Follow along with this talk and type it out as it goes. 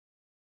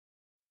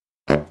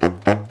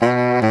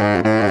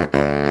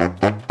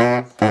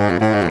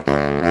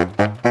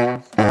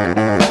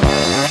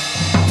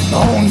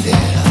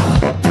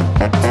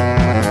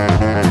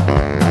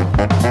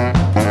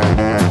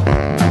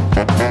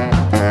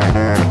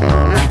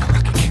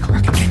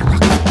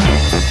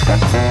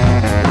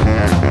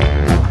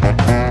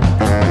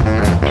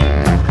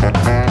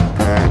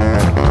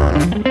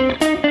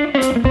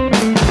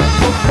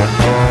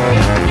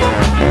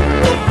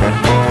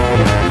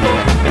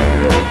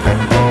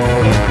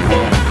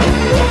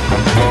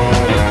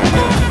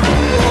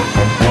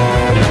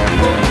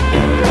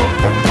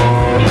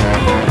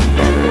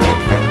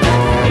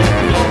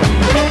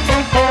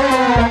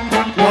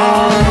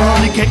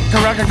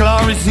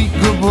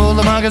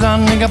like a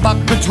son, nigga, buck,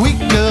 a tweak,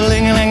 a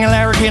ling-a-ling, a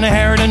larrikin, a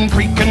Harridan,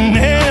 creek, and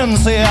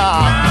Nancy.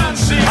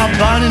 I'm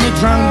finding the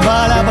trunk,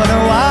 but I put a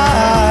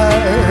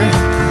wire.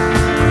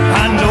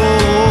 I know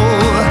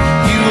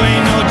you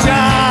ain't no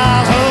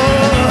child.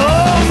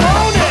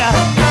 Oh, yeah.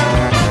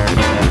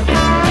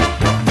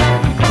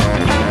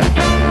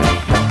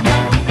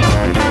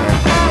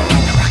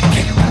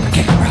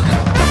 Kecker-rocker.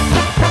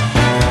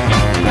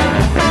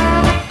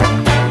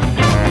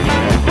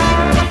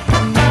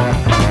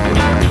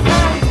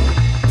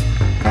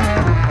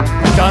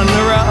 Done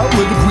the route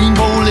with the green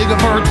bow-legged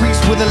fur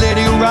priest with a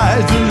lady who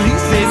rides a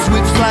lease. They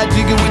switch slide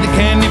jigger with the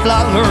candy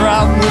flower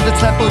out with the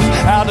slappers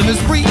out in the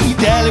spree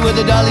dally with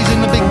the dollies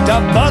in the big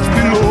top bus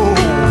below.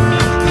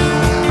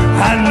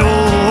 I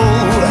know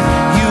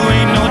you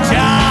ain't no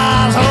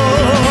child.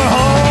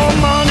 Oh,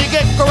 money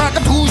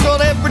Kecker-rocker, two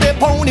short everyday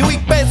pony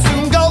week best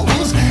soon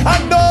goes. I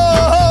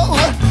know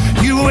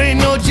you ain't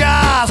no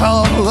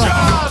child.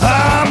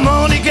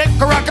 Money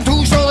Kecker-rocker,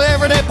 two short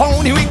everyday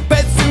pony week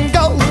best soon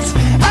goes.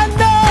 I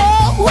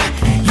know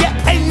you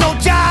ain't no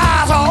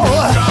child.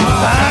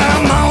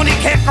 Money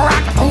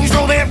Kecker-rocker, two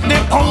short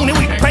everyday pony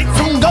week best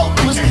soon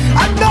goes.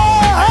 I know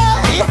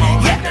you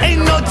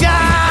ain't no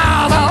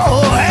child.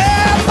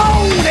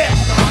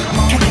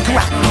 Money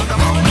Kecker-rocker,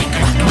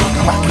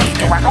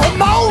 Kecker-rocker, oh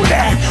money.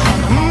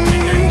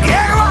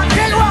 Kecker-rocker,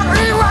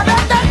 Kecker-rocker,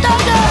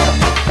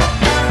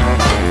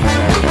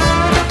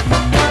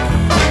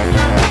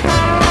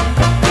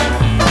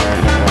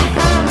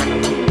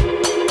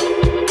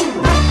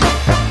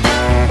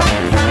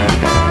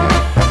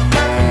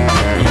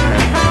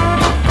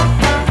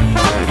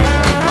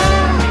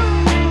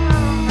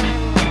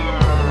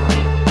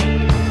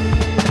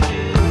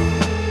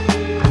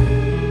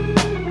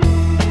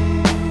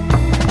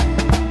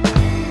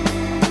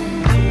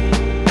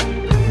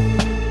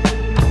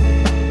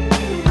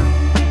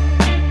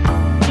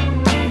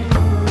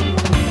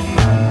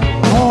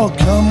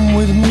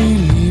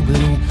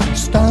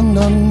 stand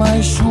on my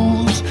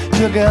shoes,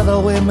 together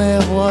we may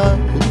voice.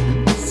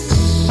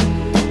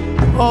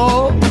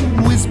 Oh,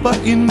 whisper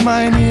in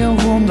mein ear,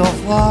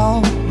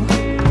 Wunderfrau.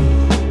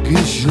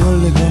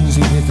 Entschuldigen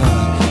Sie bitte,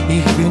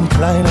 ich bin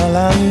kleiner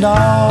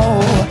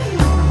Landau.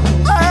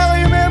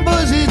 I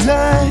remember the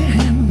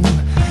time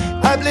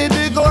I played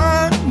the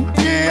grand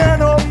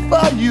piano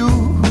for you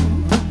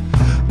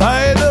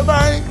by the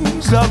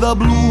banks of the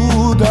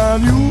blue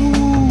Danube.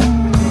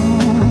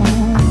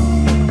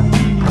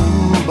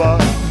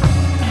 But